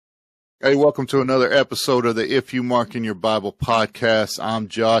Hey, welcome to another episode of the If You Mark in Your Bible podcast. I'm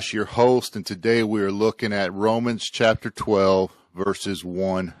Josh, your host, and today we are looking at Romans chapter 12, verses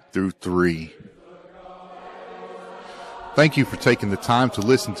 1 through 3. Thank you for taking the time to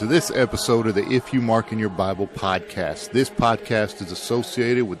listen to this episode of the If You Mark in Your Bible podcast. This podcast is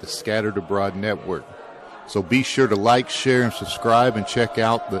associated with the Scattered Abroad Network. So be sure to like, share, and subscribe, and check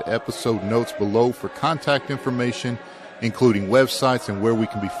out the episode notes below for contact information, including websites and where we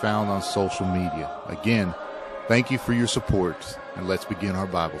can be found on social media. Again, thank you for your support, and let's begin our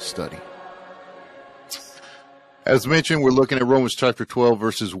Bible study. As mentioned, we're looking at Romans chapter 12,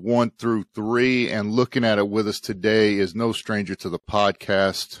 verses 1 through 3, and looking at it with us today is no stranger to the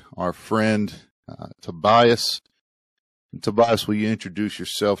podcast, our friend Tobias. Tobias, will you introduce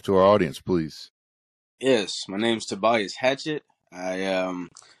yourself to our audience, please? Yes, my name's Tobias Hatchett. I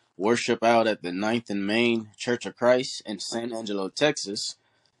worship out at the 9th and Main Church of Christ in San Angelo, Texas.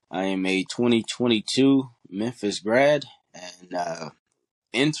 I am a 2022 Memphis grad and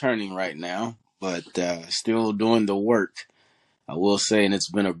interning right now, but still doing the work. I will say, and it's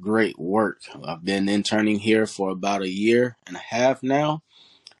been a great work. I've been interning here for about a year and a half now,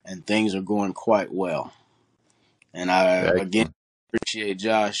 and things are going quite well. And I, again, appreciate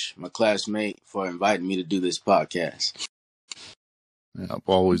Josh, my classmate, for inviting me to do this podcast. Yeah, I've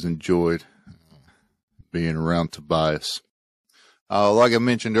always enjoyed being around Tobias. Like I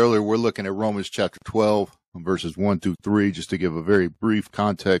mentioned earlier, we're looking at Romans chapter 12, verses 1 through 3, just to give a very brief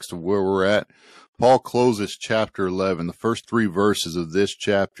context of where we're at. Paul closes chapter 11. The first three verses of this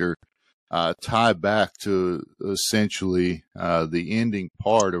chapter tie back to essentially the ending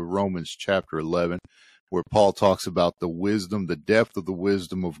part of Romans chapter 11, where Paul talks about the wisdom, the depth of the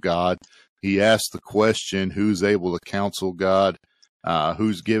wisdom of God. He asks the question, who's able to counsel God?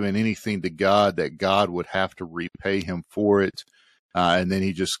 Who's given anything to God that God would have to repay him for it? And then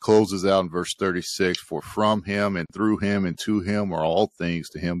he just closes out in verse 36, for from him and through him and to him are all things,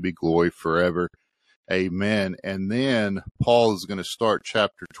 to him be glory forever. Amen. And then Paul is going to start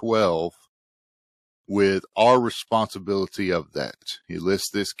chapter 12 with our responsibility of that. He lists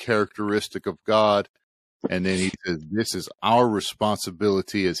this characteristic of God, and then he says this is our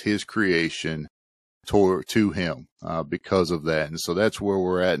responsibility as his creation to him because of that. And so that's where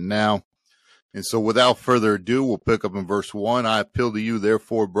we're at now. And so without further ado, we'll pick up in verse 1. I appeal to you,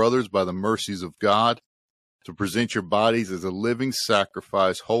 therefore, brothers, by the mercies of God, to present your bodies as a living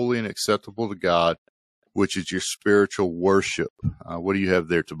sacrifice, holy and acceptable to God, which is your spiritual worship. What do you have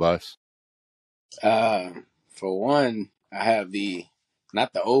there, Tobias? For one, I have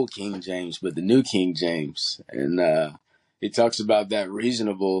not the old King James, but the new King James. And he talks about that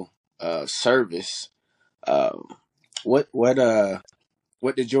reasonable service. How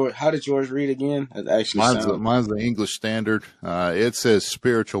did yours read again? It actually mine's the English Standard. It says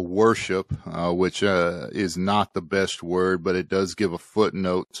spiritual worship, which is not the best word, but it does give a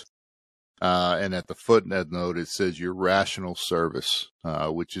footnote. And at the footnote, it says your rational service,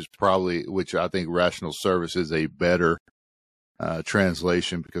 which I think rational service is a better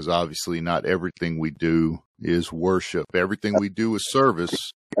translation, because obviously not everything we do is worship. Everything we do is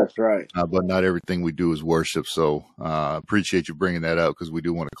service. That's right. But not everything we do is worship. So appreciate you bringing that up, because we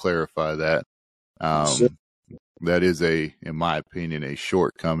do want to clarify that. Sure. That is in my opinion, a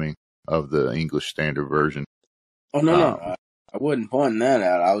shortcoming of the English Standard Version. Oh, no. I wouldn't point that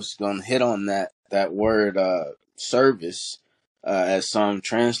out. I was going to hit on that word service as some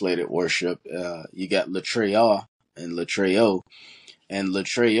translated worship. You got latreo and latreo. And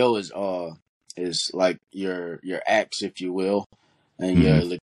latreo is like your acts, if you will. And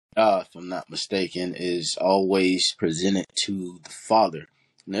your if I'm not mistaken, is always presented to the Father.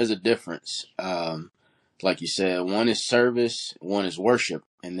 And there's a difference. Like you said, one is service, one is worship,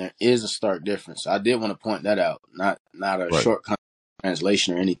 and there is a stark difference. I did want to point that out. Not a Right. short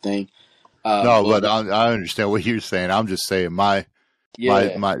translation or anything. But I understand what you're saying. I'm just saying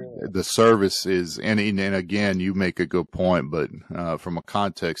the service is, and again, you make a good point, but from a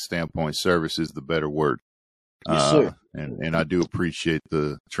context standpoint, service is the better word. Yes, sir. And I do appreciate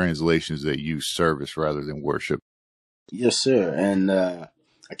the translations that use service rather than worship. Yes, sir. And I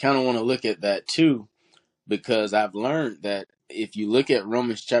kind of want to look at that too, because I've learned that if you look at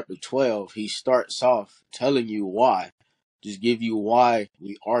Romans chapter 12, he starts off telling you why. Just give you why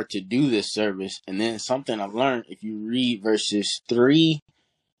we are to do this service. And then something I've learned, if you read verses 3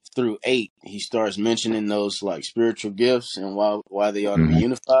 through 8, he starts mentioning those like spiritual gifts and why they ought to be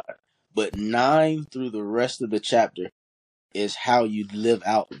unified. But 9 through the rest of the chapter is how you live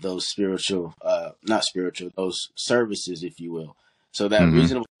out those those services, if you will. So that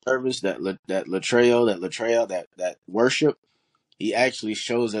reasonable service, that latreo, that worship, he actually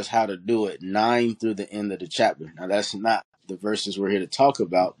shows us how to do it 9 through the end of the chapter. Now, that's not the verses we're here to talk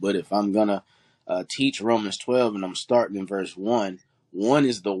about, but if I'm going to teach Romans 12 and I'm starting in verse 1, 1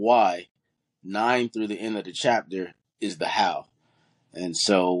 is the why, 9 through the end of the chapter is the how. And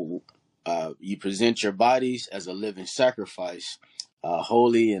so you present your bodies as a living sacrifice,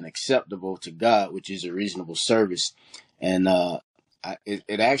 holy and acceptable to God, which is a reasonable service. And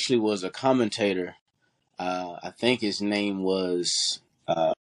it actually was a commentator. I think his name was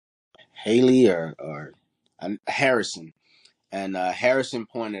Haley or Harrison. And Harrison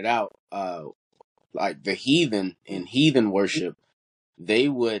pointed out, like the heathen in heathen worship, they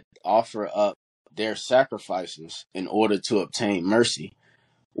would offer up their sacrifices in order to obtain mercy.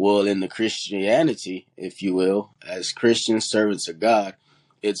 Well, in the Christianity, if you will, as Christian servants of God,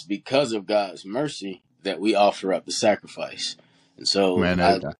 it's because of God's mercy that we offer up the sacrifice. And so Man,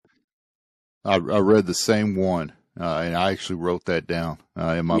 I read the same one, and I actually wrote that down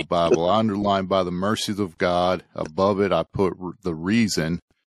in my Bible. I underlined by the mercies of God. Above it, I put the reason.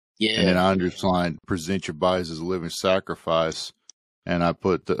 Yeah. And then I underlined present your bodies as a living sacrifice. And I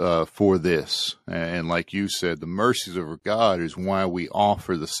put for this. And like you said, the mercies of God is why we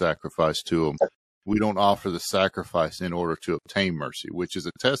offer the sacrifice to him. We don't offer the sacrifice in order to obtain mercy, which is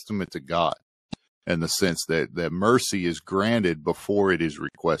a testament to God in the sense that mercy is granted before it is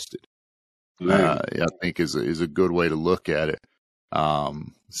requested. I think is a good way to look at it.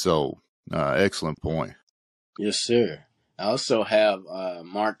 Excellent point. Yes, sir. I also have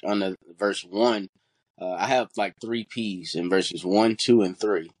marked under verse 1. I have like 3 P's in verses 1, 2, and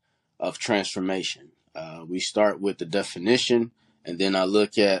 3 of transformation. We start with the definition, and then I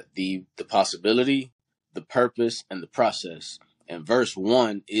look at the possibility, the purpose, and the process. And verse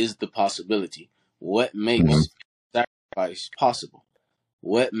 1 is the possibility. What makes sacrifice possible?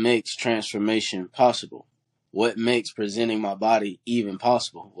 What makes transformation possible? What makes presenting my body even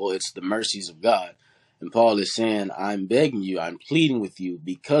possible? Well, it's the mercies of God. And Paul is saying, I'm begging you, I'm pleading with you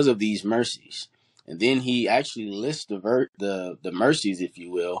because of these mercies. And then he actually lists the mercies, if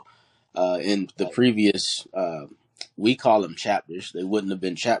you will, in the previous, we call them chapters. They wouldn't have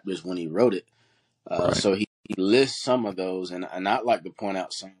been chapters when he wrote it. Right. So he lists some of those, and I'd like to point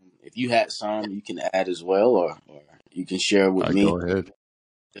out some. If you had some, you can add as well, or you can share with me. Go ahead.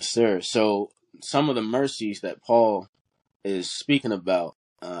 Yes, sir. So some of the mercies that Paul is speaking about,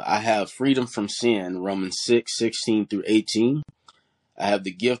 I have freedom from sin, Romans 6, 16 through 18. I have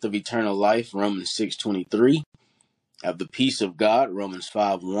the gift of eternal life, Romans 6:23. I have the peace of God, Romans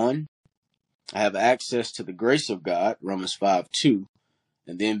 5:1. I have access to the grace of God, Romans 5:2.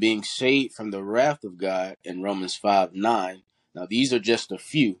 And then being saved from the wrath of God in Romans 5:9. Now, these are just a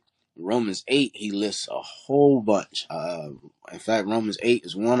few. Romans 8, he lists a whole bunch. In fact, Romans 8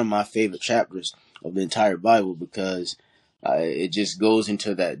 is one of my favorite chapters of the entire Bible because it just goes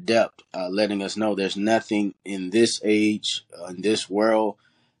into that depth, letting us know there's nothing in this age, in this world,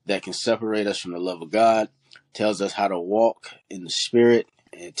 that can separate us from the love of God. Tells us how to walk in the Spirit.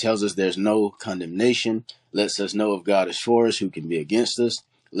 It tells us there's no condemnation. Lets us know if God is for us, who can be against us.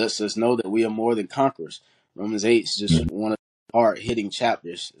 Lets us know that we are more than conquerors. Romans 8 is just one of the hard-hitting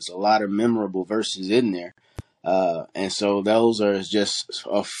chapters. There's a lot of memorable verses in there. And so those are just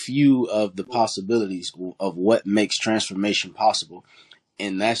a few of the possibilities of what makes transformation possible.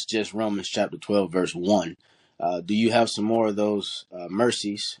 And that's just Romans chapter 12, verse 1. Do you have some more of those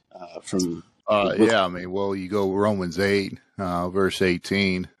mercies from yeah, I mean, well, you go Romans 8, verse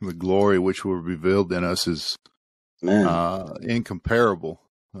 18, the glory which will be revealed in us is incomparable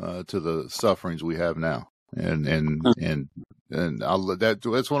to the sufferings we have now. And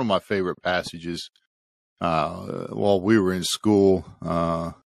that's one of my favorite passages. While we were in school,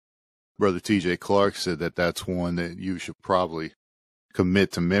 Brother T.J. Clark said that's one that you should probably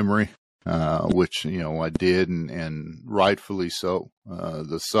commit to memory, which, I did, and rightfully so.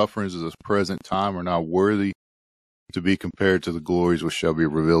 The sufferings of this present time are not worthy to be compared to the glories which shall be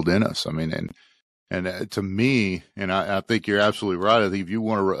revealed in us. I mean, and to me, and I think you're absolutely right. I think if you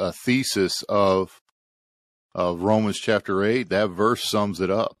want a thesis of Romans chapter 8, that verse sums it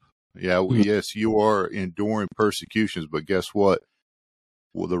up. Yeah, yes, you are enduring persecutions, but guess what?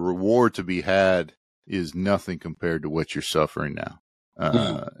 Well, the reward to be had is nothing compared to what you're suffering now.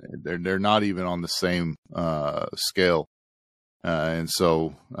 They're not even on the same scale, and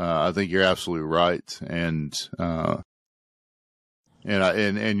so I think you're absolutely right, and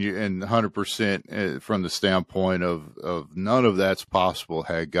 100% from the standpoint of none of that's possible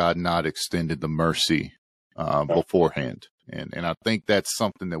had God not extended the mercy beforehand. And I think that's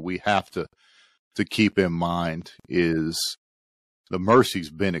something that we have to keep in mind is the mercy's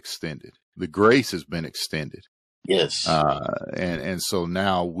been extended. The grace has been extended. Yes. And so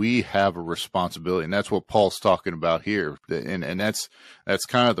now we have a responsibility, and that's what Paul's talking about here. And that's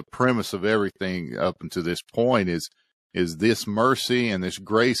kind of the premise of everything up until this point is this mercy and this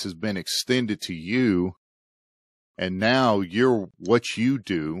grace has been extended to you. And now what you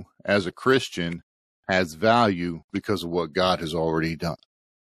do as a Christian has value because of what God has already done.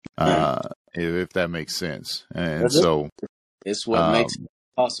 If that makes sense. And so it's what makes it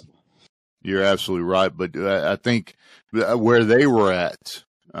possible. You're absolutely right. But I think where they were at,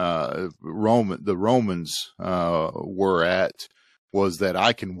 the Romans were at, was that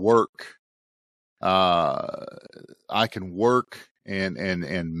I can work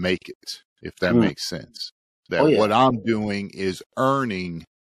and make it, if that makes sense. That what I'm doing is earning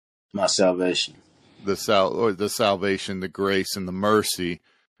my salvation, the salvation, the grace, and the mercy.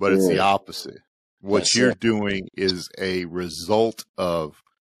 But it's the opposite. What you're doing is a result of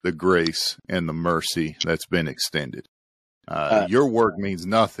the grace and the mercy that's been extended. Your work means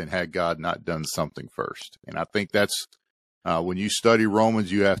nothing had God not done something first. And I think that's when you study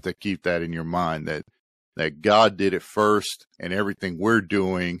Romans, you have to keep that in your mind, that God did it first, and everything we're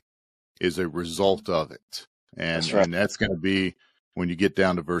doing is a result of it. And that's right. And that's going to be, when you get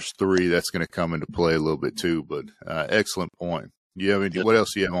down to verse 3, that's going to come into play a little bit too. But excellent point. What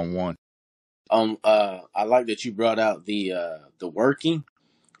else do you have on 1? I like that you brought out the working,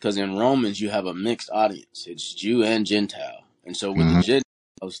 because in Romans you have a mixed audience. It's Jew and Gentile. And so with the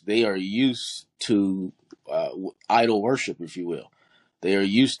Gentiles, they are used to idol worship, if you will. They are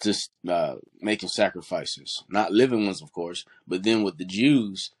used to making sacrifices, not living ones, of course. But then with the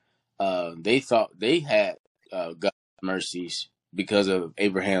Jews, they thought they had God's mercies because of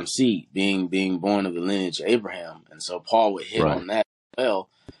Abraham's seed, being born of the lineage of Abraham. And so Paul would hit on that as well.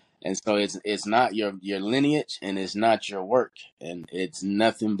 And so it's not your lineage, and it's not your work, and it's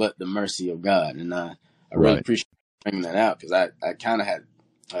nothing but the mercy of God. And I really appreciate bringing that out, because I kind of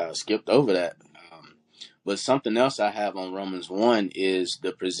had skipped over that. But something else I have on Romans 1 is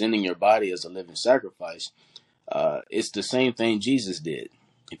the presenting your body as a living sacrifice. It's the same thing Jesus did.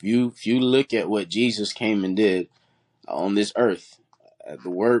 If you look at what Jesus came and did on this earth, the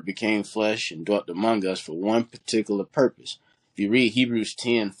Word became flesh and dwelt among us for one particular purpose. If you read Hebrews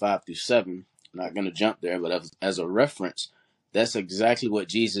 10:5-7, I'm not going to jump there, but as a reference, that's exactly what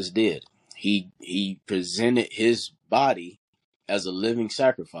Jesus did. He presented his body as a living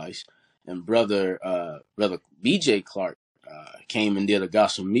sacrifice. And brother B.J. Clark came and did a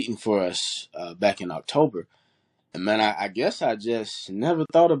gospel meeting for us back in October. And man, I guess I just never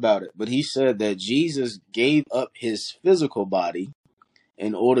thought about it, but he said that Jesus gave up his physical body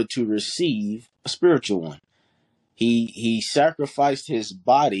in order to receive a spiritual one. He sacrificed his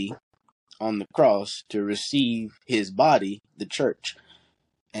body on the cross to receive his body, the church.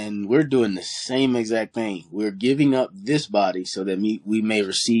 And we're doing the same exact thing. We're giving up this body so that we may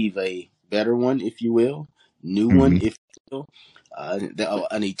receive a better one, if you will, new one, if you will,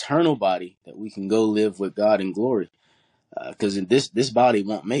 an eternal body that we can go live with God in glory. Because this body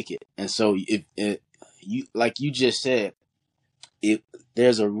won't make it. And so if you, like you just said, if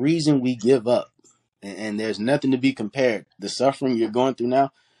there's a reason we give up, and there's nothing to be compared. The suffering you're going through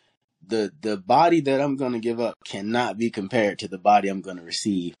now, the body that I'm going to give up cannot be compared to the body I'm going to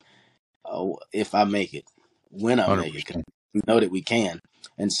receive if I make it, when I 100%. Make it. 'Cause we know that we can.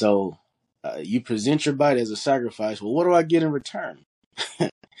 And so you present your body as a sacrifice. Well, what do I get in return?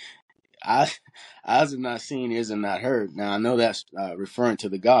 Eyes have not seen, ears have not heard. Now, I know that's referring to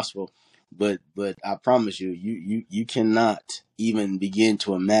the gospel, but I promise you, you cannot even begin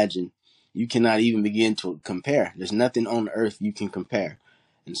to imagine. You cannot even begin to compare. There's nothing on earth you can compare.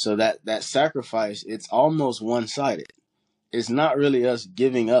 And so that sacrifice, it's almost one-sided. It's not really us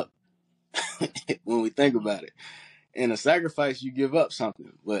giving up when we think about it. In a sacrifice, you give up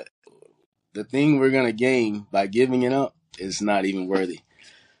something, but the thing we're going to gain by giving it up is not even worthy.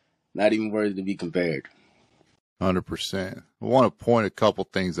 Not even worthy to be compared. 100%. I want to point a couple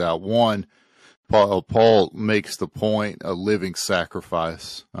things out. One, Paul makes the point a living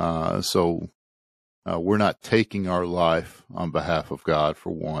sacrifice. So we're not taking our life on behalf of God, for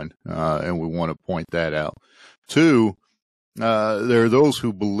one, and we want to point that out. Two, there are those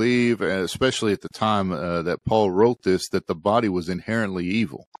who believe, especially at the time that Paul wrote this, that the body was inherently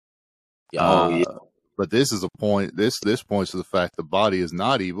evil. Yeah. But this is a point. This points to the fact the body is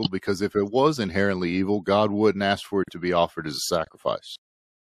not evil, because if it was inherently evil, God wouldn't ask for it to be offered as a sacrifice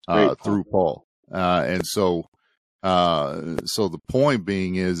through Paul. And so the point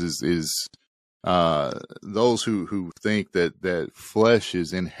being is those who think that flesh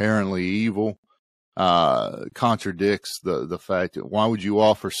is inherently evil, contradicts the fact that why would you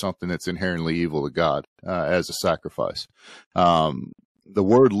offer something that's inherently evil to God as a sacrifice? The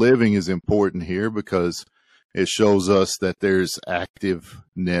word living is important here because it shows us that there's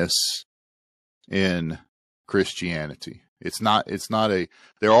activeness in Christianity.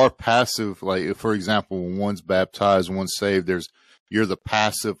 There are passive, like, for example, when one's baptized, one's saved, you're the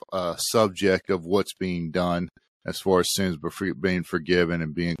passive subject of what's being done as far as sins being forgiven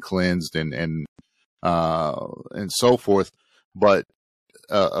and being cleansed and so forth. But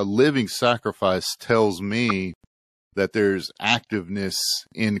a living sacrifice tells me that there's activeness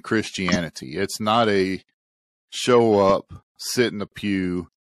in Christianity. It's not a show up, sit in a pew,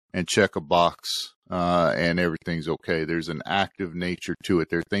 and check a box, and everything's okay. There's an active nature to it.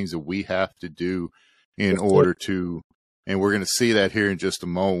 There are things that we have to do in order to, and we're going to see that here in just a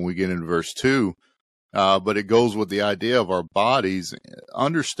moment when we get into verse 2. But it goes with the idea of our bodies.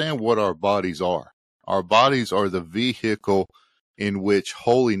 Understand what our bodies are. Our bodies are the vehicle in which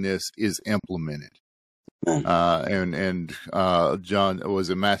holiness is implemented. John, was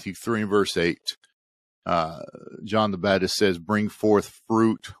it Matthew 3 and verse 8? John the Baptist says, bring forth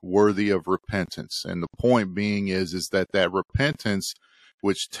fruit worthy of repentance. And the point being is that repentance,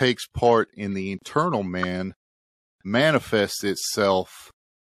 which takes part in the internal man, manifests itself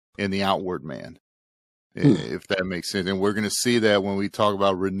in the outward man, if that makes sense. And we're going to see that when we talk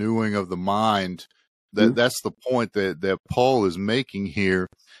about renewing of the mind. That's the point that Paul is making here,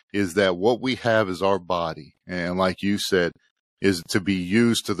 is that what we have is our body. And like you said, is to be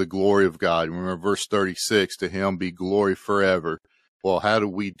used to the glory of God. Remember verse 36, to him be glory forever. Well, how do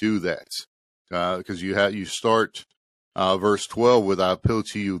we do that? Because you start verse 12 with, I appeal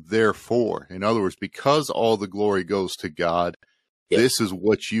to you, therefore. In other words, because all the glory goes to God, this is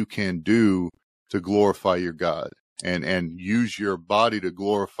what you can do to glorify your God and use your body to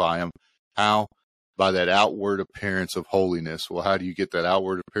glorify him. How? By that outward appearance of holiness. Well, how do you get that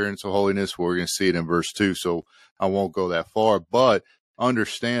outward appearance of holiness? Well, we're going to see it in verse 2, so I won't go that far. But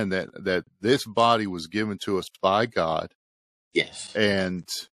understand that this body was given to us by God. Yes. And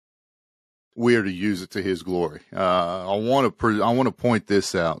we are to use it to his glory. I want to point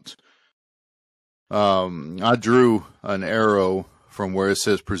this out. I drew an arrow from where it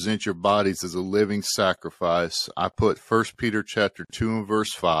says, present your bodies as a living sacrifice. I put 1 Peter chapter 2 and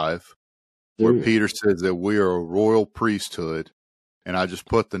verse 5. Where Peter says that we are a royal priesthood, and I just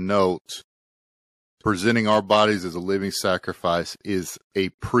put the note, presenting our bodies as a living sacrifice is a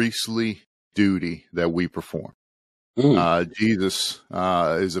priestly duty that we perform. Jesus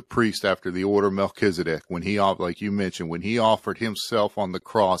is a priest after the order of Melchizedek. When he, like you mentioned, when he offered himself on the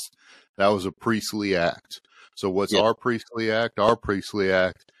cross, that was a priestly act. So what's our priestly act? Our priestly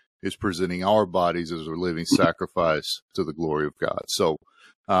act is presenting our bodies as a living sacrifice to the glory of God. So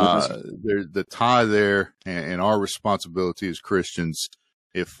there's the tie there, and our responsibility as Christians,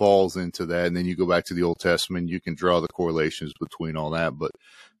 it falls into that. And then you go back to the Old Testament, you can draw the correlations between all that. But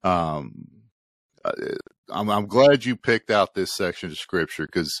I'm glad you picked out this section of scripture,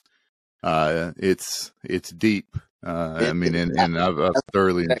 because it's deep. I mean, and I've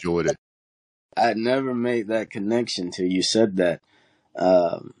thoroughly enjoyed it. I never made that connection till you said that,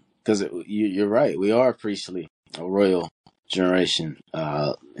 because you're right. We are priestly, a royal generation,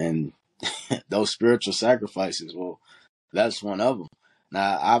 and those spiritual sacrifices, well, that's one of them.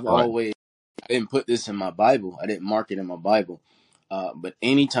 Now, I didn't put this in my Bible. I didn't mark it in my Bible. But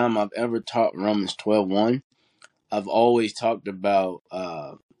anytime I've ever taught Romans 12:1, I've always talked about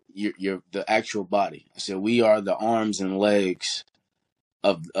the actual body. I said we are the arms and legs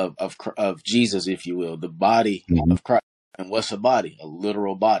of Jesus, if you will, the body of Christ. And what's a body? A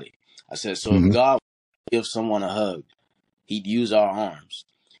literal body. I said, so if God gives someone a hug, he'd use our arms.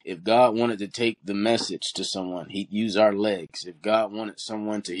 If God wanted to take the message to someone, he'd use our legs. If God wanted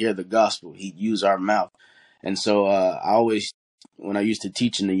someone to hear the gospel, he'd use our mouth. And so I always, when I used to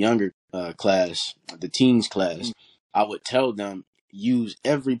teach in the younger class, the teens class, I would tell them, use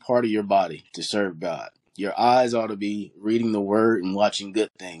every part of your body to serve God. Your eyes ought to be reading the word and watching good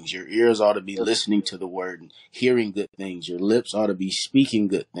things. Your ears ought to be listening to the word and hearing good things. Your lips ought to be speaking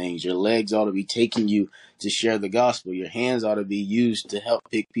good things. Your legs ought to be taking you to share the gospel. Your hands ought to be used to help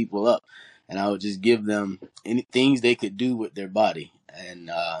pick people up. And I would just give them any things they could do with their body. And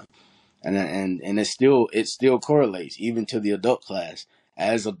it still correlates even to the adult class.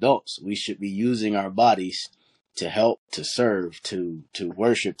 As adults, we should be using our bodies to help, to serve, to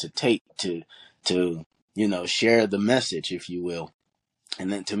worship, to take, to share the message, if you will.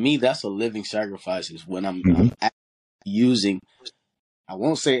 And then to me, that's a living sacrifice, is when I'm using, I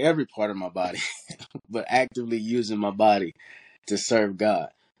won't say every part of my body, but actively using my body to serve God.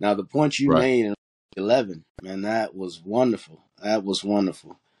 Now, the point you made in 11. Man, that was wonderful. That was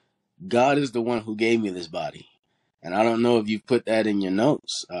wonderful. God is the one who gave me this body. And I don't know if you've put that in your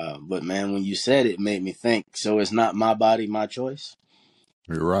notes, but man, when you said it, it made me think. So it's not my body, my choice?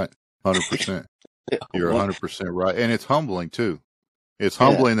 You're right. 100%. You're What? 100% right. And it's humbling too. It's Yeah.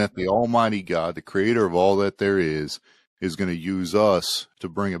 humbling that the Almighty God, the creator of all that there is going to use us to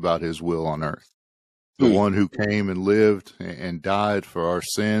bring about his will on earth. The Hmm. one who came and lived and died for our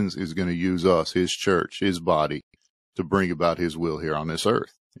sins is going to use us, his church, his body, to bring about his will here on this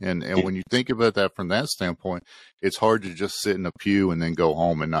earth. And when you think about that from that standpoint, it's hard to just sit in a pew and then go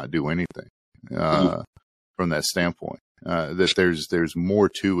home and not do anything. Mhm. From that standpoint, that there's more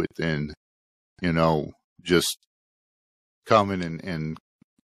to it than, just coming and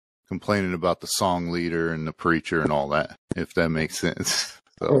complaining about the song leader and the preacher and all that, if that makes sense.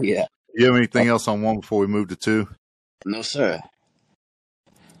 So, Oh, yeah. you have anything else on 1 before we move to 2? No, sir.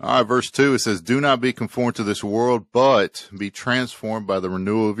 All right, verse 2, it says, "Do not be conformed to this world, but be transformed by the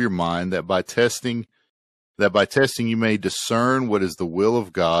renewal of your mind, that by testing you may discern what is the will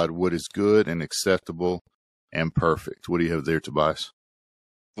of God, what is good and acceptable and perfect." What do you have there, Tobias?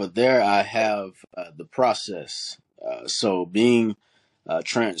 But there I have the process. So being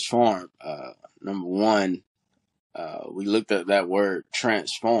transformed, number one, we looked at that word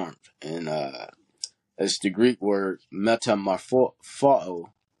transformed, and it's the Greek word metamorpho,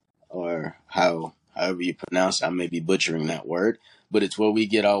 or however you pronounce it. I may be butchering that word, but it's where we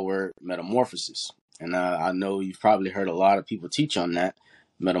get our word metamorphosis. And I know you've probably heard a lot of people teach on that.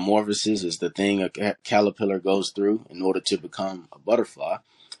 Metamorphosis is the thing a caterpillar goes through in order to become a butterfly.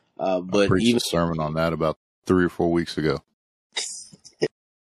 I But preached a even sermon on that about 3 or 4 weeks ago.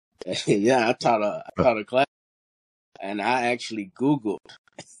 yeah, I taught a class, and I actually Googled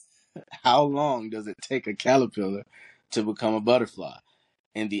how long does it take a caterpillar to become a butterfly.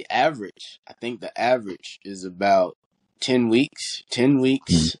 And I think the average is about 10 weeks. 10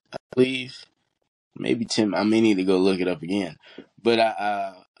 weeks, I believe. Maybe 10. I may need to go look it up again. But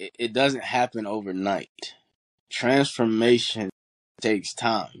it doesn't happen overnight. Transformation takes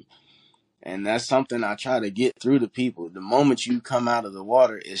time. And that's something I try to get through to people. The moment you come out of the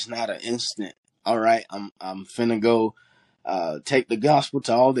water, it's not an instant. All right, I'm finna go take the gospel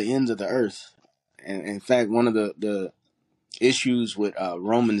to all the ends of the earth. And in fact, one of the issues with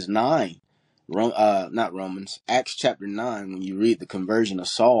Romans 9, not Romans, Acts chapter 9, when you read the conversion of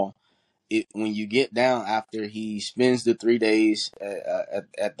Saul, when you get down after he spends the 3 days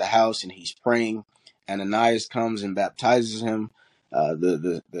at the house and he's praying, Ananias comes and baptizes him.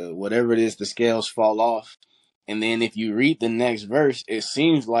 The whatever it is, the scales fall off. And then if you read the next verse, it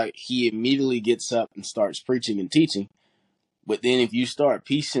seems like he immediately gets up and starts preaching and teaching. But then if you start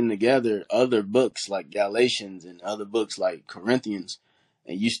piecing together other books like Galatians and other books like Corinthians,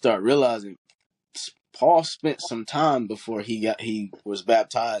 and you start realizing Paul spent some time before he was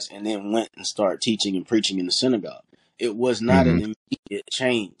baptized and then went and started teaching and preaching in the synagogue. It was not an Mm-hmm. immediate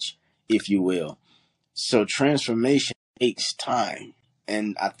change, if you will. So transformation takes time.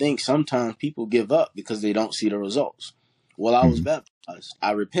 And I think sometimes people give up because they don't see the results. Well, I was Mm-hmm. baptized.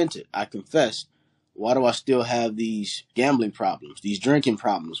 I repented. I confessed. Why do I still have these gambling problems, these drinking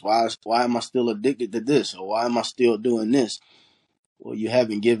problems? Why am I still addicted to this? Or why am I still doing this? Well, you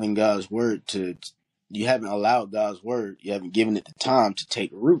haven't given God's word you haven't allowed God's word, you haven't given it the time to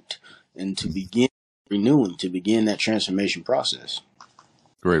take root and to begin renewing, to begin that transformation process.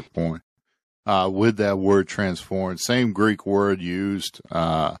 Great point. With that word transformed, same Greek word used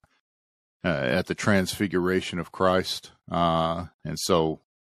at the transfiguration of Christ. And so,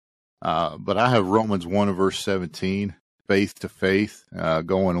 but I have Romans 1 and verse 17, faith to faith,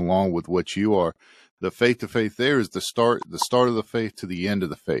 going along with what you are. The faith to faith there is the start of the faith to the end of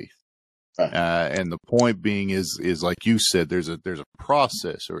the faith. Right. And the point being is like you said, there's a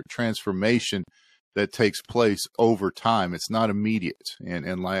process or a transformation that takes place over time. It's not immediate. And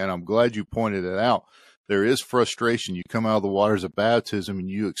I'm glad you pointed it out. There is frustration. You come out of the waters of baptism and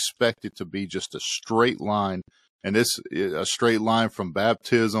you expect it to be just a straight line. And this is a straight line from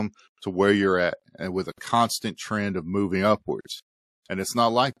baptism to where you're at, and with a constant trend of moving upwards. And it's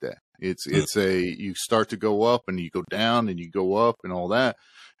not like that. You start to go up and you go down and you go up and all that.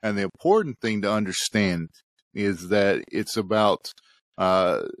 And the important thing to understand is that it's about,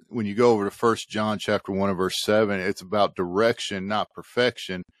 when you go over to 1 John chapter 1 and verse 7, it's about direction, not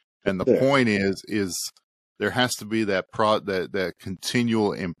perfection. And the There. point is there has to be that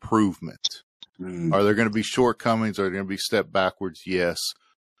continual improvement. Mm. Are there going to be shortcomings? Are there going to be step backwards? Yes.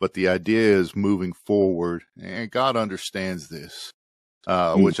 But the idea is moving forward, and God understands this,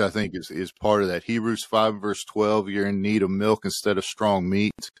 which I think is part of that. Hebrews 5 verse 12, you're in need of milk instead of strong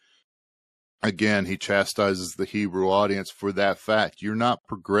meat. again, he chastises the Hebrew audience for that fact. You're not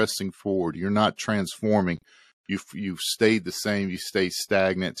progressing forward. You're not transforming. You've stayed the same. You stay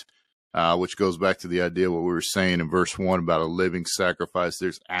stagnant, which goes back to the idea of what we were saying in verse 1 about a living sacrifice.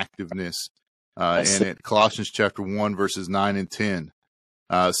 There's activeness. And in Colossians chapter 1, verses 9 and 10,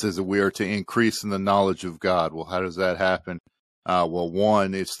 it says that we are to increase in the knowledge of God. Well, how does that happen? Well,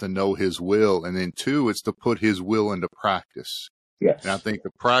 one, it's to know his will. And then two, it's to put his will into practice. Yes. And I think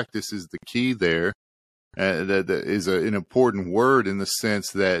the practice is the key there. That is an important word in the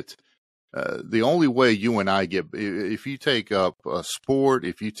sense that the only way you and I get, if you take up a sport,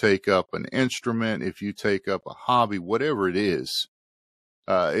 if you take up an instrument, if you take up a hobby, whatever it is,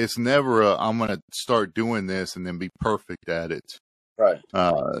 it's never I'm going to start doing this and then be perfect at it. Right.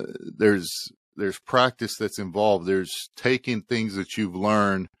 There's practice that's involved. There's taking things that you've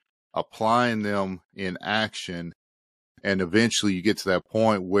learned, applying them in action, and eventually you get to that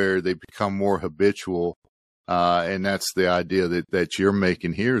point where they become more habitual. And that's the idea that you're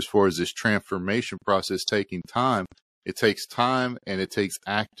making here as far as this transformation process taking time. It takes time and it takes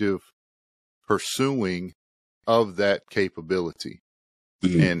active pursuing of that capability.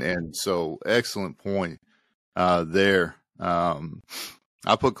 Mm-hmm. And so excellent point there.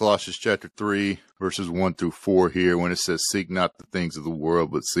 I put Colossians chapter 3, verses 1 through 4 here when it says, seek not the things of the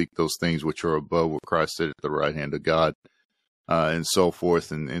world, but seek those things which are above, what Christ said at the right hand of God, and so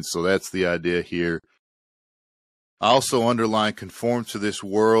forth. And so that's the idea here. I also underline conform to this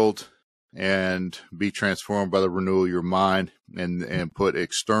world and be transformed by the renewal of your mind, and put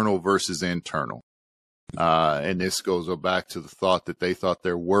external versus internal. And this goes back to the thought that they thought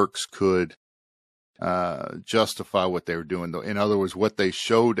their works could justify what they were doing. In other words, what they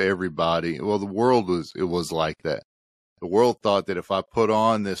showed everybody. Well, the world was like that. The world thought that if I put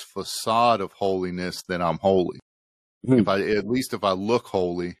on this facade of holiness, then I'm holy. Mm-hmm. If I look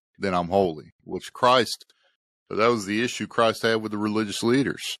holy, then I'm holy. Which that was the issue Christ had with the religious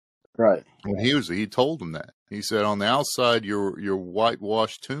leaders. Right. When he told them that. He said, on the outside, you're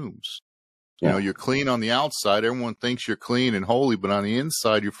whitewashed tombs. Yeah. You know, you're clean on the outside. Everyone thinks you're clean and holy, but on the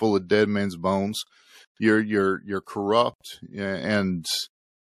inside, you're full of dead men's bones. You're corrupt, and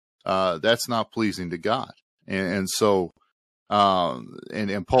that's not pleasing to God. And so,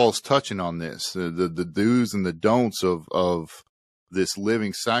 and Paul's touching on this. The do's and the don'ts of this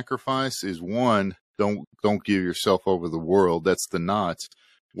living sacrifice is, one, don't give yourself over the world. That's the not.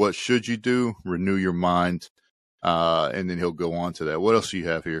 What should you do? Renew your mind. And then he'll go on to that. What else do you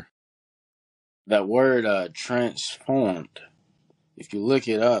have here? That word, transformed, if you look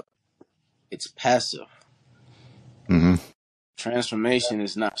it up, it's passive. Mm-hmm. Transformation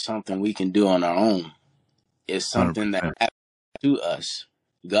is not something we can do on our own. It's something 100%. That happens to us.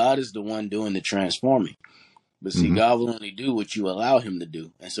 God is the one doing the transforming. But see, mm-hmm. God will only do what you allow him to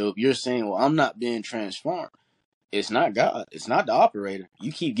do. And so if you're saying, well, I'm not being transformed, it's not God. It's not the operator.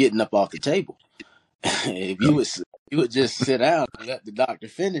 You keep getting up off the table. If you would just sit down and let the doctor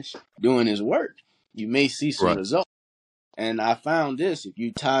finish doing his work, you may see some results. And I found this. If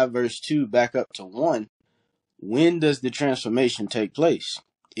you tie verse 2 back up to 1, when does the transformation take place?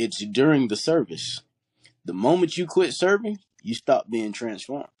 It's during the service. The moment you quit serving, you stop being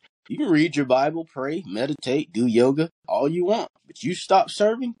transformed. You can read your Bible, pray, meditate, do yoga, all you want. But you stop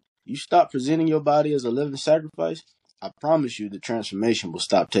serving, you stop presenting your body as a living sacrifice, I promise you the transformation will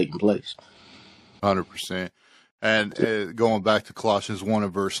stop taking place. 100%. And going back to Colossians 1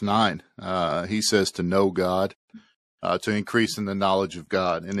 and verse 9, he says to know God, to increase in the knowledge of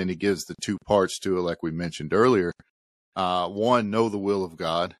God. And then he gives the two parts to it, like we mentioned earlier. One, know the will of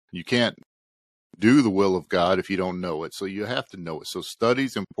God. You can't do the will of God if you don't know it. So you have to know it. So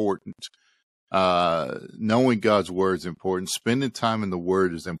study's important. Knowing God's word is important. Spending time in the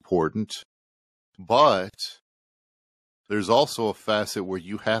word is important. But there's also a facet where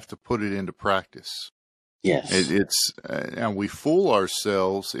you have to put it into practice. Yes. And we fool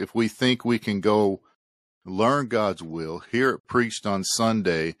ourselves if we think we can go learn God's will, hear it preached on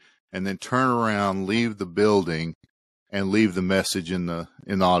Sunday, and then turn around, leave the building, and leave the message in the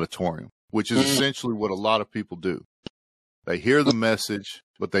auditorium, which is essentially what a lot of people do. They hear the message,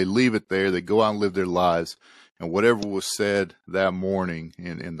 but they leave it there. They go out and live their lives, and whatever was said that morning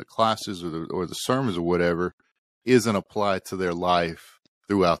in the classes or the sermons or whatever isn't applied to their life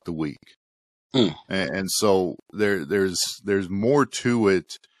throughout the week. And so there's more to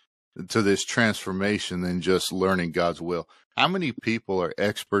it, to this transformation, than just learning God's will. How many people are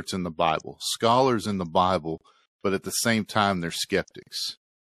experts in the Bible, scholars in the Bible, but at the same time they're skeptics?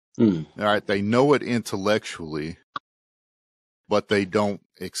 All right, they know it intellectually, but they don't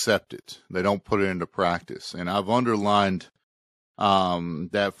accept it. They don't put it into practice. And I've underlined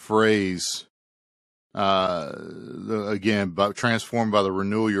that phrase again, transformed by the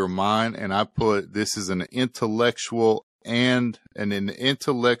renewal of your mind. And I put this is an intellectual and an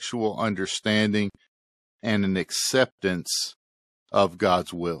intellectual understanding and an acceptance of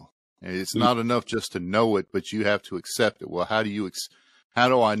God's will. And it's not enough just to know it, but you have to accept it. Well, how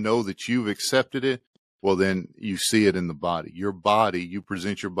do I know that you've accepted it? Well, then you see it in the body. Your body, you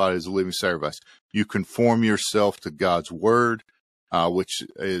present your body as a living sacrifice. You conform yourself to God's word, which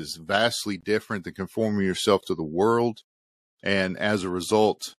is vastly different than conforming yourself to the world. And as a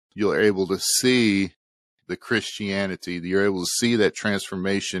result, you're able to see the Christianity. You're able to see that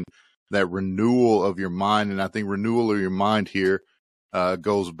transformation, that renewal of your mind. And I think renewal of your mind here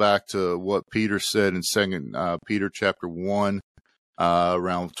goes back to what Peter said in Second Peter chapter 1,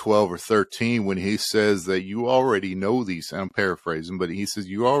 around 12 or 13, when he says that you already know these. I'm paraphrasing, but he says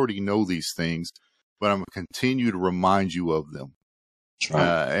you already know these things, but I'm going to continue to remind you of them.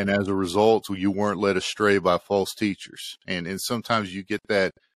 And as a result, you weren't led astray by false teachers. And sometimes you get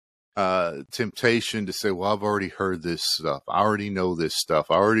that temptation to say, well, I've already heard this stuff. I already know this stuff.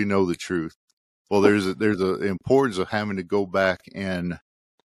 I already know the truth. Well, there's a importance of having to go back and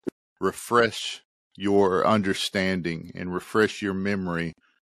refresh your understanding and refresh your memory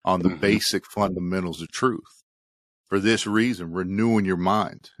on the basic fundamentals of truth. For this reason, renewing your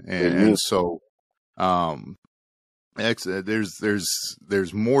mind. And so,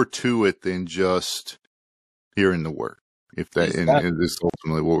 there's more to it than just hearing the word. If that, and this is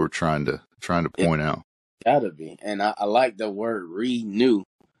ultimately what we're trying to point out. Gotta be. And I like the word renew.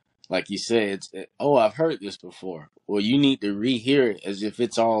 Like you said, I've heard this before. Well, you need to rehear it as if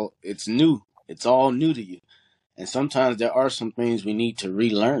it's new. It's all new to you. And sometimes there are some things we need to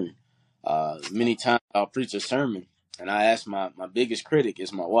relearn. Many times I'll preach a sermon and I ask my biggest critic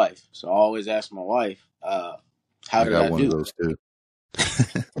is my wife. So I always ask my wife, how did I do? I got one of those too.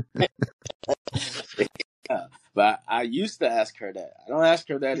 But I used to ask her that. I don't ask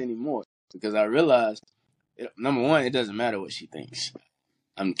her that anymore because I realized, number one, it doesn't matter what she thinks.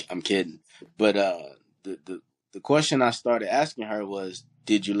 I'm kidding. But the question I started asking her was,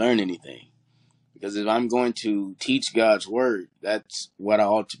 did you learn anything? Because if I'm going to teach God's word, that's what I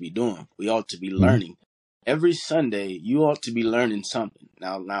ought to be doing. We ought to be learning. Every Sunday, you ought to be learning something.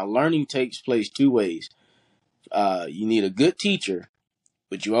 Now learning takes place two ways. You need a good teacher,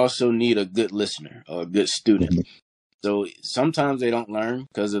 but you also need a good listener or a good student. So sometimes they don't learn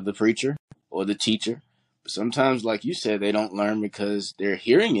because of the preacher or the teacher. But sometimes, like you said, they don't learn because they're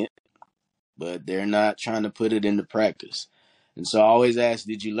hearing it, but they're not trying to put it into practice. And so I always ask,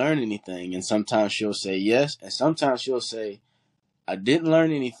 did you learn anything? And sometimes she'll say yes. And sometimes she'll say, I didn't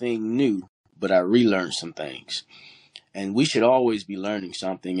learn anything new, but I relearned some things. And we should always be learning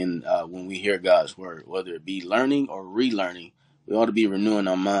something. And when we hear God's word, whether it be learning or relearning, we ought to be renewing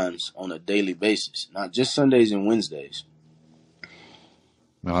our minds on a daily basis, not just Sundays and Wednesdays.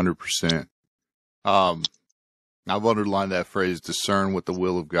 100%. I've underlined that phrase, discern what the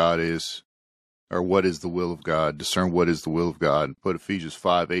will of God is, or what is the will of God. Discern what is the will of God. Put Ephesians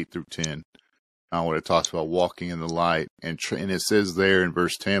 5:8-10. When it talks about walking in the light. And it says there in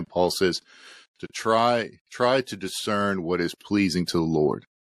verse 10, Paul says to try to discern what is pleasing to the Lord.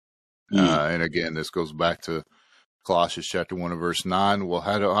 And again, this goes back to Colossians chapter 1 and verse 9. Well,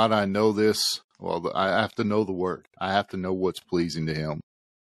 how do I know this? Well, I have to know the word. I have to know what's pleasing to him.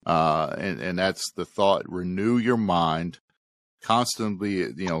 And that's the thought. Renew your mind, constantly,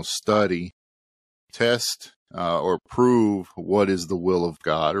 study, test, or prove what is the will of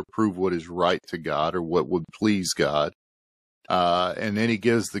God, or prove what is right to God, or what would please God. And then he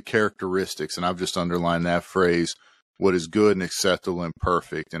gives the characteristics, and I've just underlined that phrase, what is good and acceptable and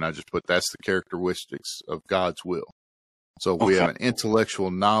perfect. And I just put that's the characteristics of God's will. So if we have an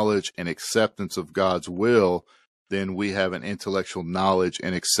intellectual knowledge and acceptance of God's will, then we have an intellectual knowledge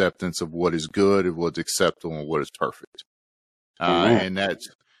and acceptance of what is good, of what's acceptable, and what is perfect. And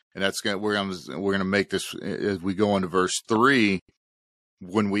that's we're gonna make this as we go into verse 3.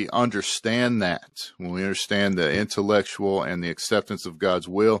 When we understand that, when we understand the intellectual and the acceptance of God's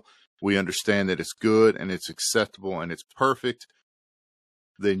will, we understand that it's good and it's acceptable and it's perfect.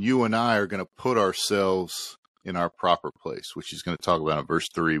 Then you and I are going to put ourselves in our proper place, which he's going to talk about in verse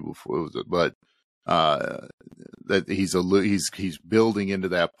 3 before. But that he's building into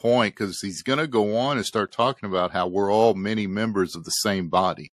that point, because he's going to go on and start talking about how we're all many members of the same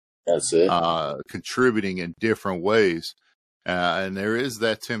body. That's it. Contributing in different ways. And there is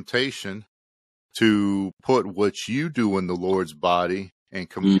that temptation to put what you do in the Lord's body and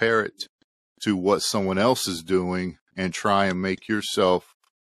compare it to what someone else is doing and try and make yourself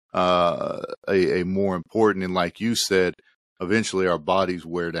a more important. And like you said, eventually our bodies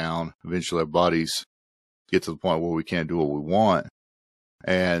wear down. Eventually our bodies get to the point where we can't do what we want.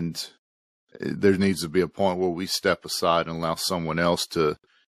 And there needs to be a point where we step aside and allow someone else to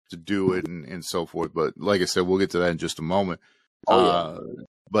do it and so forth. But like I said, we'll get to that in just a moment.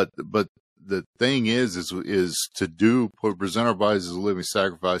 But the thing is to present our bodies as a living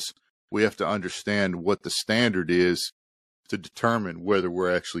sacrifice. We have to understand what the standard is to determine whether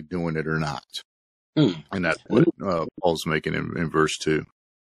we're actually doing it or not. And that's what Paul's making in verse 2.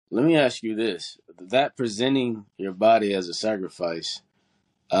 Let me ask you this. That presenting your body as a sacrifice,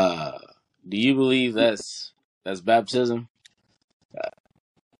 do you believe that's baptism?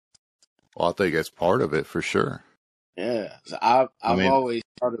 Well, I think that's part of it for sure. Yeah. So I've always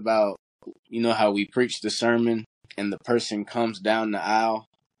thought about, how we preach the sermon and the person comes down the aisle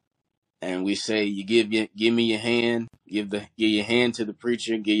and we say, you give me your hand, give your hand to the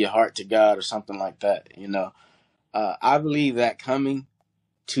preacher, give your heart to God or something like that. I believe that coming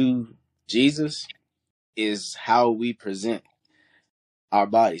to Jesus is how we present our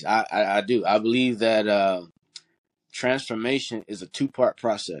bodies. I do. I believe that transformation is a 2-part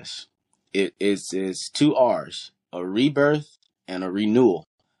process. It's 2 R's, a rebirth and a renewal.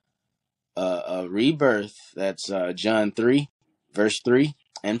 A rebirth, that's John 3, verse 3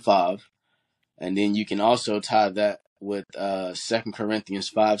 and 5. And then you can also tie that with 2 Corinthians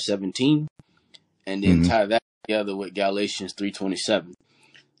 5:17, and then tie that together with Galatians 3:27.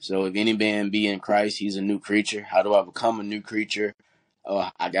 So if any man be in Christ, he's a new creature. How do I become a new creature?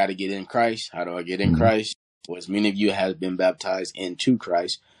 I got to get in Christ. How do I get in Christ? Well, as many of you have been baptized into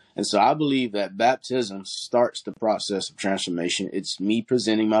Christ. And so I believe that baptism starts the process of transformation. It's me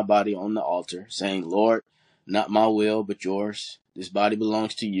presenting my body on the altar, saying, Lord, not my will, but yours. This body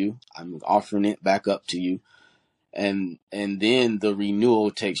belongs to you. I'm offering it back up to you. And then the renewal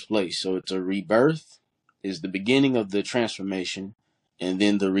takes place. So it's a rebirth is the beginning of the transformation. And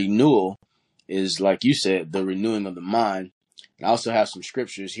then the renewal is, like you said, the renewing of the mind. And I also have some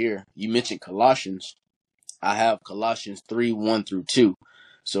scriptures here. You mentioned Colossians. I have Colossians 3:1-2.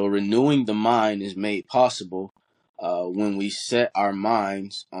 So renewing the mind is made possible when we set our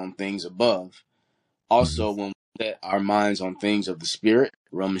minds on things above. Also, when we set our minds on things of the Spirit,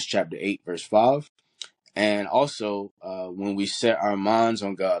 Romans chapter 8, verse 5. And also when we set our minds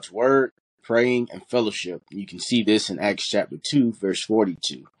on God's word, praying and fellowship. You can see this in Acts chapter 2, verse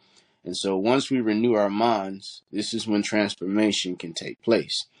 42. And so once we renew our minds, this is when transformation can take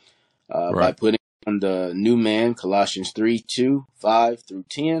place. By putting on the new man, Colossians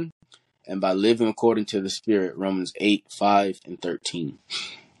 3:2-5-10, and by living according to the Spirit, Romans 8:5-13.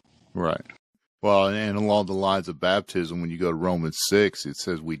 Right. Well, and along the lines of baptism, when you go to Romans 6, it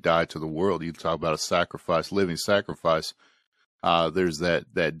says we die to the world. You talk about a sacrifice, living sacrifice. There's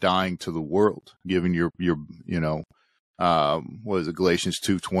that dying to the world, giving your what is it, Galatians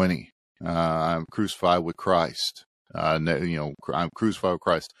 2:20? I'm crucified with Christ. I'm crucified with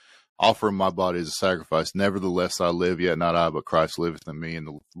Christ. Offering my body as a sacrifice. Nevertheless, I live, yet not I, but Christ liveth in me. And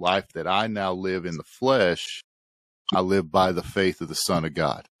the life that I now live in the flesh, I live by the faith of the Son of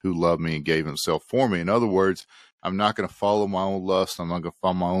God, who loved me and gave himself for me. In other words, I'm not going to follow my own lust. I'm not going to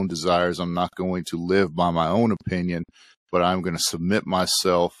follow my own desires. I'm not going to live by my own opinion, but I'm going to submit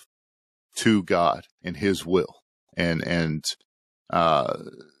myself to God and his will. And that's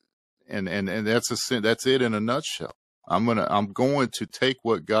it in a nutshell. I'm going to take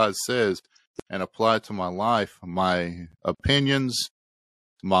what God says and apply it to my life. My opinions,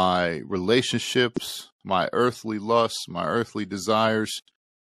 my relationships, my earthly lusts, my earthly desires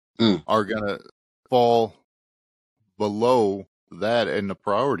are going to fall below that in the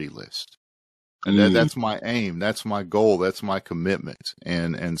priority list. And that's my aim. That's my goal. That's my commitment.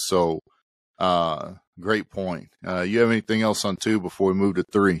 And so, great point. You have anything else on 2 before we move to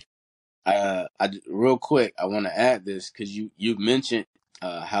 3? Real quick, I want to add this because you mentioned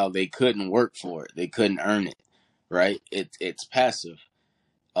how they couldn't work for it. They couldn't earn it, right? It's passive.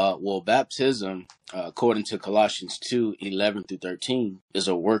 Well, baptism, according to Colossians 2:11-13, is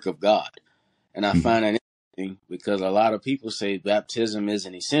a work of God. And I find that interesting because a lot of people say baptism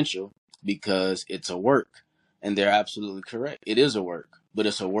isn't essential because it's a work. And they're absolutely correct. It is a work, but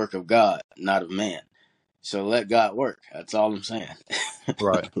it's a work of God, not of man. So let God work. That's all I'm saying.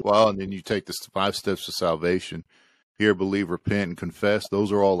 Right. Well, and then you take the 5 steps to salvation. Hear, believe, repent, and confess.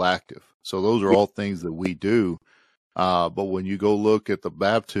 Those are all active. So those are all things that we do. But when you go look at the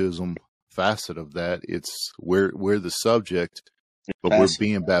baptism facet of that, it's we're the subject, but we're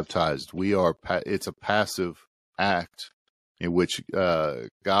being baptized. It's a passive act in which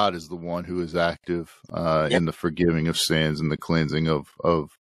God is the one who is active in the forgiving of sins and the cleansing of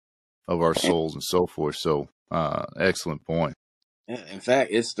our souls and so forth. So excellent point. In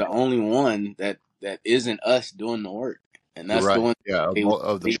fact, it's the only one that that isn't us doing the work. And You're that's the right. one. Yeah, Hey,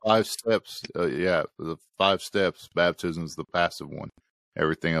 of the 5 steps. The 5 steps. Baptism is the passive one.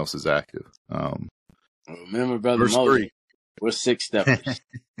 Everything else is active. remember, Brother Verse Moses, 3. we're 6-steppers.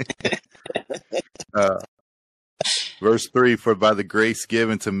 Uh, Verse 3, for by the grace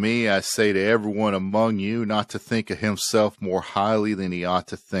given to me, I say to everyone among you, not to think of himself more highly than he ought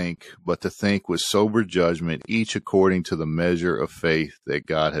to think, but to think with sober judgment, each according to the measure of faith that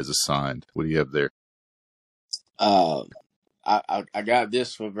God has assigned. What do you have there? I got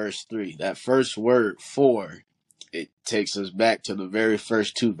this for verse 3. That first word, for, it takes us back to the very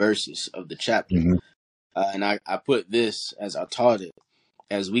first 2 verses of the chapter. Mm-hmm. And I put this as I taught it.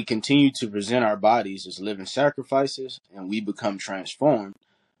 As we continue to present our bodies as living sacrifices and we become transformed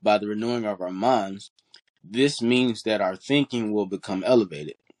by the renewing of our minds, this means that our thinking will become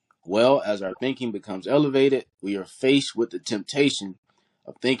elevated. Well, as our thinking becomes elevated, we are faced with the temptation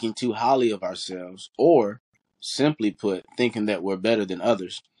of thinking too highly of ourselves, or simply put, thinking that we're better than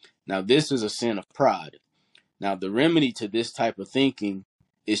others. Now, this is a sin of pride. Now, the remedy to this type of thinking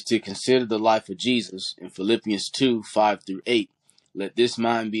is to consider the life of Jesus in Philippians 2:5-8. Let this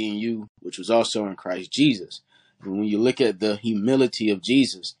mind be in you, which was also in Christ Jesus. And when you look at the humility of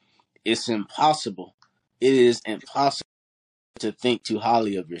Jesus, it's impossible. It is impossible to think too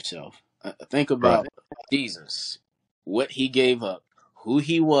highly of yourself. Think Right. about Jesus, what he gave up, who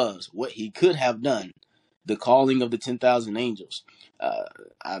he was, what he could have done, the calling of the 10,000 angels.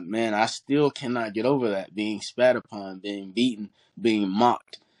 I still cannot get over that, being spat upon, being beaten, being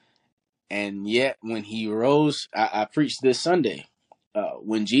mocked. And yet, when he rose, I preached this Sunday.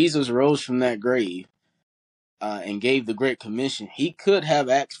 When Jesus rose from that grave and gave the Great Commission, he could have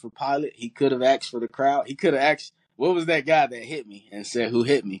asked for Pilate. He could have asked for the crowd. He could have asked, what was that guy that hit me, and said, who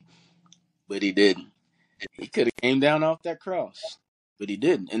hit me? But he didn't. He could have came down off that cross, but he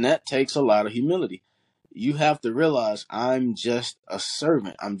didn't. And that takes a lot of humility. You have to realize I'm just a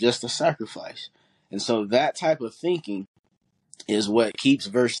servant. I'm just a sacrifice. And so that type of thinking is what keeps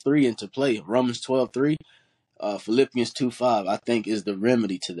verse 3 into play. Romans 12:3. Philippians 2:5, I think, is the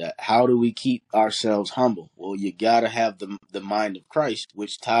remedy to that. How do we keep ourselves humble? Well, you got to have the mind of Christ,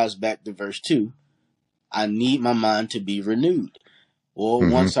 which ties back to verse 2. I need my mind to be renewed. Well,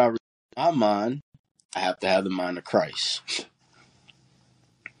 Mm-hmm. once I renew my mind, I have to have the mind of Christ.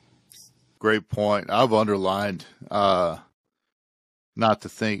 Great point. I've underlined not to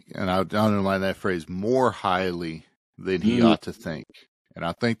think, and I've underlined that phrase, more highly than he ought to think. And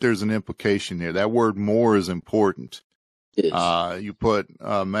I think there's an implication here. That word more is important. You put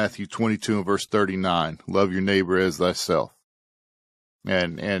Matthew 22 and verse 39, love your neighbor as thyself.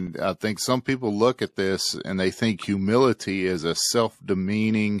 And I think some people look at this and they think humility is a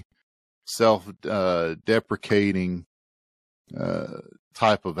self-demeaning, self-deprecating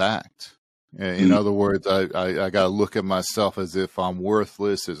type of act. In other words, I got to look at myself as if I'm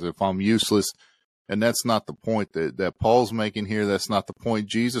worthless, as if I'm useless. And that's not the point that Paul's making here. That's not the point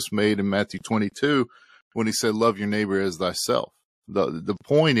Jesus made in Matthew 22 when he said, love your neighbor as thyself. The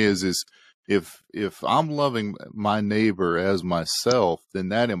point is if I'm loving my neighbor as myself, then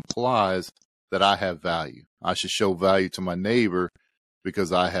that implies that I have value. I should show value to my neighbor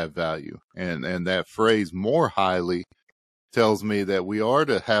because I have value. And that phrase, more highly, tells me that we are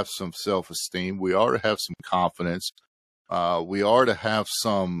to have some self-esteem. We are to have some confidence. We are to have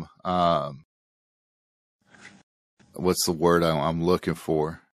some, what's the word I'm looking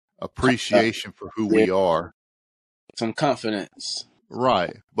for? Appreciation for who we are. Some confidence.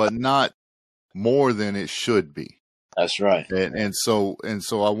 Right. But not more than it should be. That's right. And so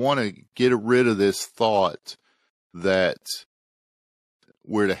I want to get rid of this thought that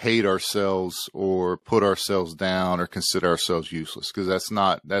we're to hate ourselves or put ourselves down or consider ourselves useless, because that's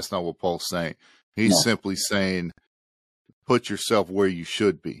not what Paul's saying. He's simply saying, put yourself where you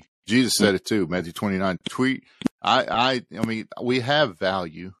should be. Jesus said it too, Matthew 29. I mean, we have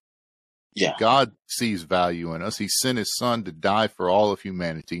value. Yeah. God sees value in us. He sent his son to die for all of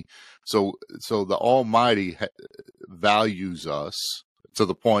humanity. So the Almighty values us to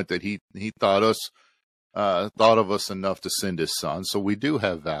the point that he thought of us enough to send his son. So we do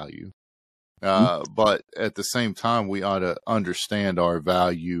have value. But at the same time, we ought to understand our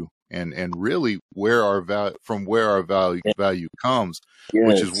value and really where our value comes,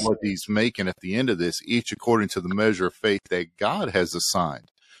 which is what he's making at the end of this, each according to the measure of faith that God has assigned.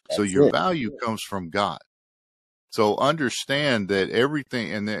 So your value comes from God. So understand that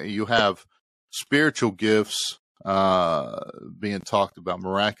everything, and that you have spiritual gifts being talked about,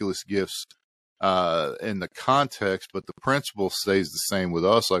 miraculous gifts in the context, but the principle stays the same with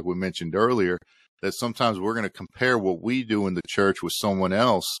us, like we mentioned earlier, that sometimes we're going to compare what we do in the church with someone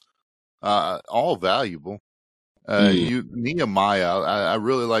else all valuable. Mm. Nehemiah, I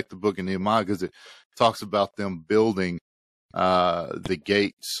really like the book of Nehemiah because it talks about them building the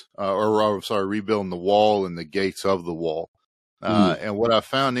gates, rebuilding the wall and the gates of the wall. And what I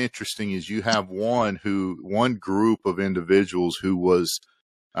found interesting is you have one group of individuals who was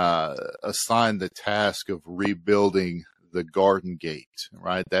assigned the task of rebuilding the garden gate,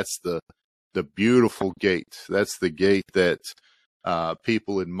 right? That's the beautiful gate. That's the gate that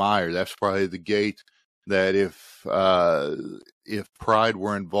people admire. That's probably the gate that if pride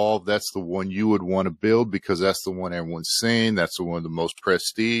were involved, that's the one you would want to build because that's the one everyone's seeing. That's the one of the most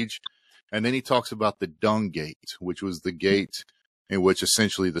prestige. And then he talks about the dung gate, which was the gate in which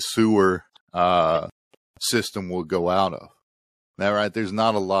essentially the sewer system will go out of. Now, right, there's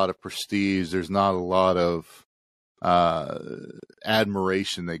not a lot of prestige. There's not a lot of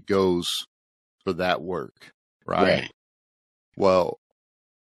admiration that goes for that work, right? Well,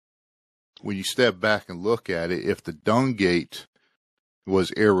 when you step back and look at it, if the dung gate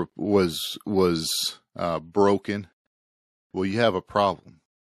was broken, well, you have a problem.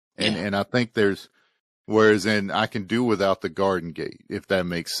 And I think there's, whereas I can do without the garden gate, if that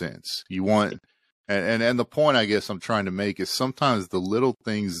makes sense. You want, and the point I guess I'm trying to make is sometimes the little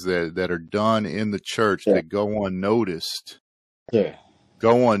things that are done in the church that go unnoticed,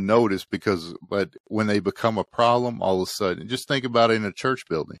 but when they become a problem, all of a sudden, just think about it in a church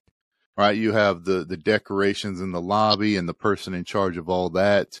building. Right, you have the decorations in the lobby and the person in charge of all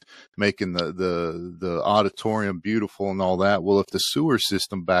that, making the auditorium beautiful and all that. Well, if the sewer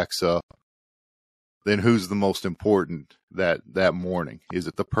system backs up, then who's the most important that morning? Is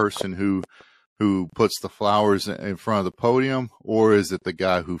it the person who puts the flowers in front of the podium, or is it the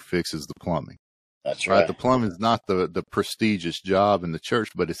guy who fixes the plumbing? That's right. The plumbing is not the prestigious job in the church,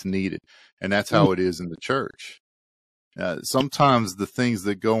 but it's needed, and that's how it is in the church. Sometimes the things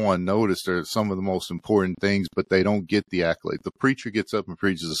that go unnoticed are some of the most important things, but they don't get the accolade. The preacher gets up and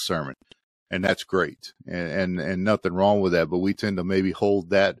preaches a sermon, and that's great, and nothing wrong with that. But we tend to maybe hold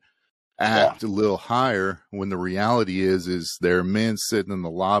that act a little higher when the reality is there are men sitting in the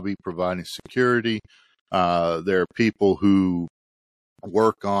lobby providing security. There are people who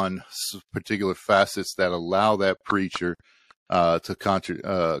work on particular facets that allow that preacher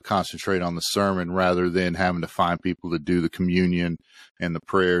to concentrate on the sermon rather than having to find people to do the communion and the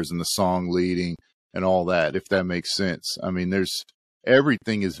prayers and the song leading and all that, if that makes sense. I mean,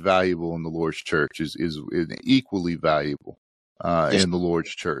 everything is valuable in the Lord's church, is equally valuable in the Lord's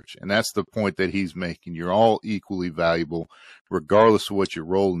church. And that's the point that he's making. You're all equally valuable, regardless of what your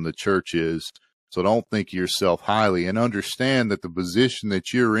role in the church is. So don't think of yourself highly, and understand that the position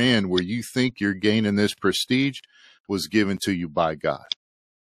that you're in where you think you're gaining this prestige was given to you by God.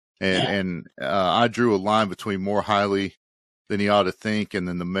 And I drew a line between more highly than he ought to think and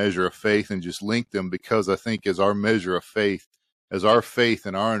then the measure of faith, and just linked them, because I think as our measure of faith, as our faith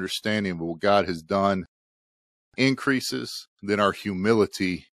and our understanding of what God has done increases, then our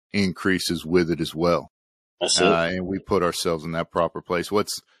humility increases with it as well. And we put ourselves in that proper place.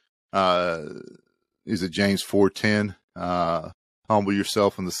 Is it James 4:10? Humble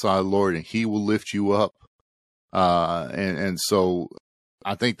yourself in the sight of the Lord, and he will lift you up. And so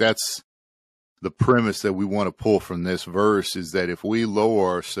I think that's the premise that we want to pull from this verse, is that if we lower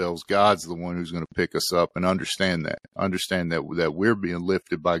ourselves, God's the one who's going to pick us up, and understand that we're being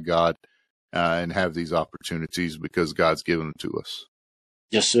lifted by God, and have these opportunities because God's given them to us.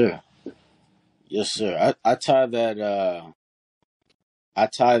 Yes, sir. Yes, sir. I tie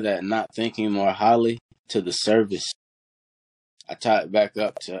that not thinking more highly to the service. I tie it back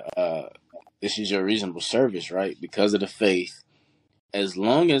up to this is your reasonable service, right? Because of the faith. As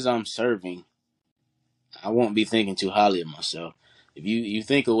long as I'm serving, I won't be thinking too highly of myself. If you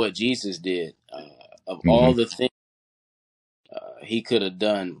think of what Jesus did, of all the things he could have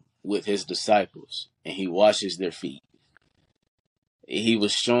done with his disciples, and he washes their feet. He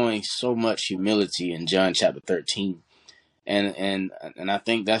was showing so much humility in John chapter 13. And I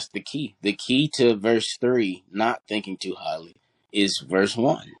think that's the key. The key to verse 3, not thinking too highly, is verse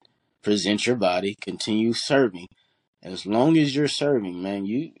 1. Present your body, continue serving. As long as you're serving,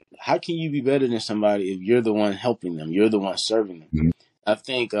 man, how can you be better than somebody if you're the one helping them? You're the one serving them. Mm-hmm. I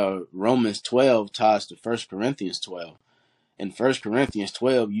think Romans 12 ties to 1 Corinthians 12. In 1 Corinthians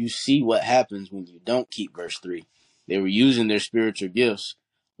 12, you see what happens when you don't keep verse 3. They were using their spiritual gifts.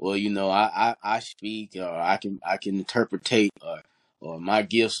 Well, I speak, or I can interpretate, or my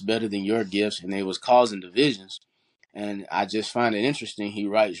gifts better than your gifts, and they was causing divisions. And I just find it interesting. He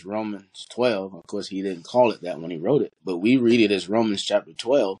writes Romans 12. Of course, he didn't call it that when he wrote it, but we read it as Romans chapter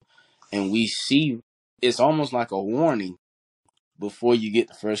 12, and we see it's almost like a warning before you get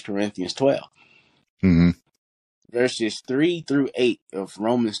to 1 Corinthians 12. Mm-hmm. Verses 3 through 8 of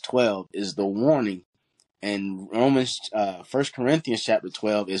Romans 12 is the warning. And 1 Corinthians chapter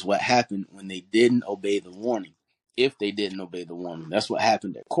 12 is what happened when they didn't obey the warning. If they didn't obey the warning, that's what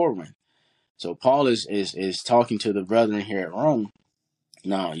happened at Corinth. So Paul is talking to the brethren here at Rome.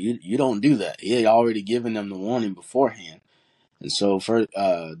 No, you don't do that. He had already given them the warning beforehand. And so for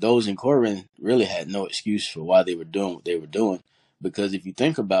those in Corinth really had no excuse for why they were doing what they were doing. Because if you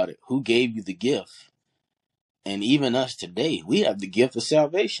think about it, who gave you the gift? And even us today, we have the gift of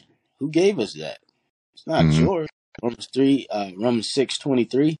salvation. Who gave us that? It's not Mm-hmm. yours. Romans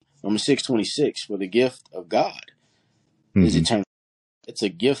 6:23, Romans 6:26. For the gift of God is Mm-hmm. eternal. It's a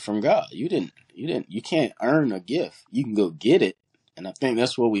gift from God. You can't earn a gift. You can go get it. And I think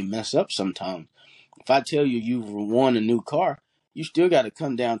that's where we mess up sometimes. If I tell you you've won a new car, you still got to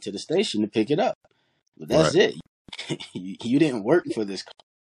come down to the station to pick it up. But that's Right. it. You didn't work for this car.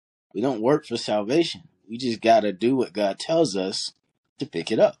 We don't work for salvation. We just got to do what God tells us to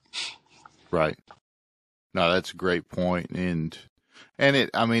pick it up. Right. No, that's a great point. And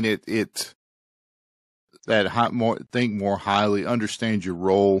it think more highly, understand your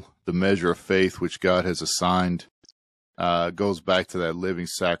role, the measure of faith which God has assigned, goes back to that living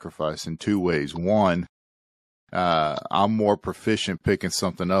sacrifice in two ways. One, I'm more proficient picking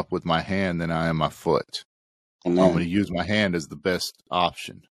something up with my hand than I am my foot. Amen. I'm going to use my hand as the best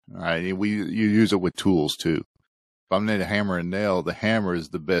option. All right. And you use it with tools too. If I'm going to hammer and nail, the hammer is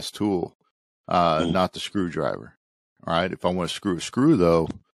the best tool, not the screwdriver. All right. If I want to screw a screw though,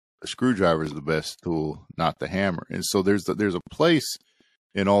 the screwdriver is the best tool, not the hammer. And so there's a place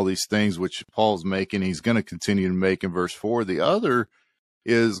in all these things which Paul's making. He's going to continue to make in verse 4. The other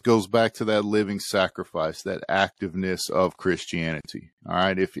goes back to that living sacrifice, that activeness of Christianity. All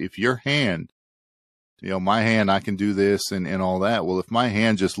right. If your hand, my hand, I can do this and all that. Well, if my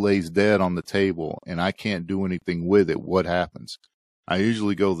hand just lays dead on the table and I can't do anything with it, what happens? I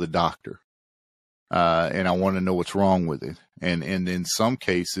usually go to the doctor, and I want to know what's wrong with it. And in some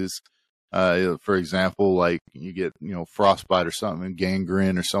cases, for example, like you get, frostbite or something,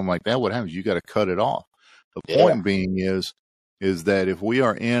 gangrene or something like that, what happens? You got to cut it off. The point being is that if we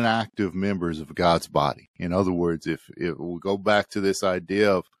are inactive members of God's body, in other words, if we go back to this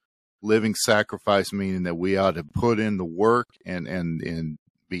idea of living sacrifice, meaning that we ought to put in the work and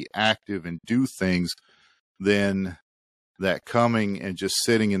be active and do things, then that coming and just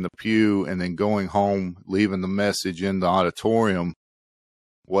sitting in the pew and then going home, leaving the message in the auditorium,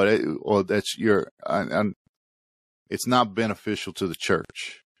 it's not beneficial to the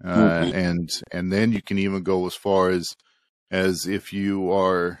church. And then you can even go as far as if you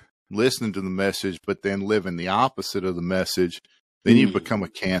are listening to the message, but then living the opposite of the message, then you become a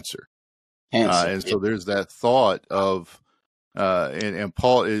cancer. And so there's that thought of, and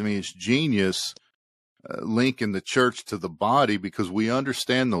Paul, it's genius, linking the church to the body, because we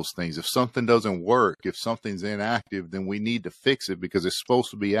understand those things. If something doesn't work, if something's inactive, then we need to fix it because it's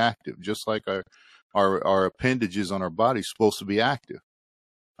supposed to be active, just like our appendages on our body is supposed to be active.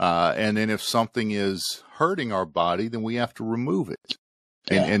 And then if something is hurting our body, then we have to remove it.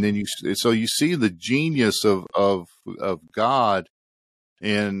 And then you see the genius of God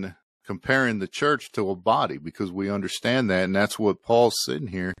in comparing the church to a body, because we understand that. And that's what Paul's sitting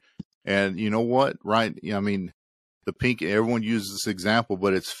here. And you know what? Right. I mean, the pinky, everyone uses this example,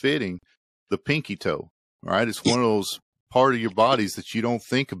 but it's fitting. The pinky toe, right? It's one of those part of your bodies that you don't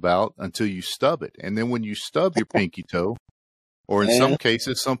think about until you stub it. And then when you stub your pinky toe, or in some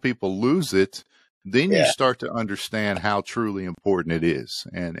cases, some people lose it, then you start to understand how truly important it is.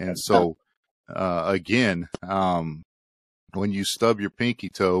 And so, again, when you stub your pinky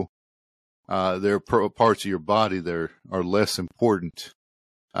toe, there are parts of your body that are less important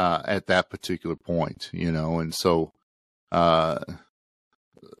at that particular point, and so,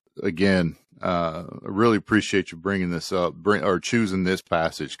 again, I really appreciate you bringing this up, or choosing this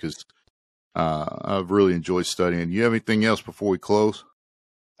passage, because I've really enjoyed studying. You have anything else before we close?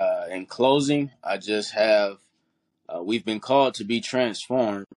 In closing, I just have, we've been called to be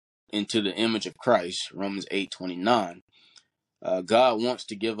transformed into the image of Christ, Romans 8:29. God wants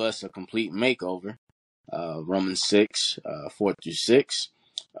to give us a complete makeover, Romans 6:4-6.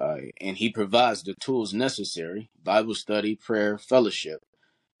 And he provides the tools necessary: Bible study, prayer, fellowship.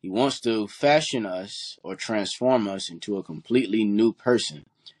 He wants to fashion us or transform us into a completely new person.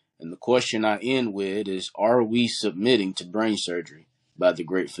 And the question I end with is, are we submitting to brain surgery by the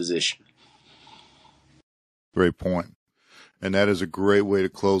great physician? Great point. And that is a great way to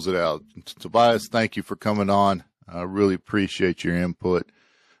close it out. Tobias, thank you for coming on. I really appreciate your input.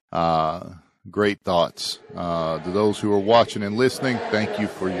 great thoughts. To those who are watching and listening, thank you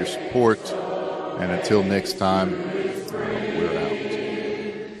for your support. And until next time,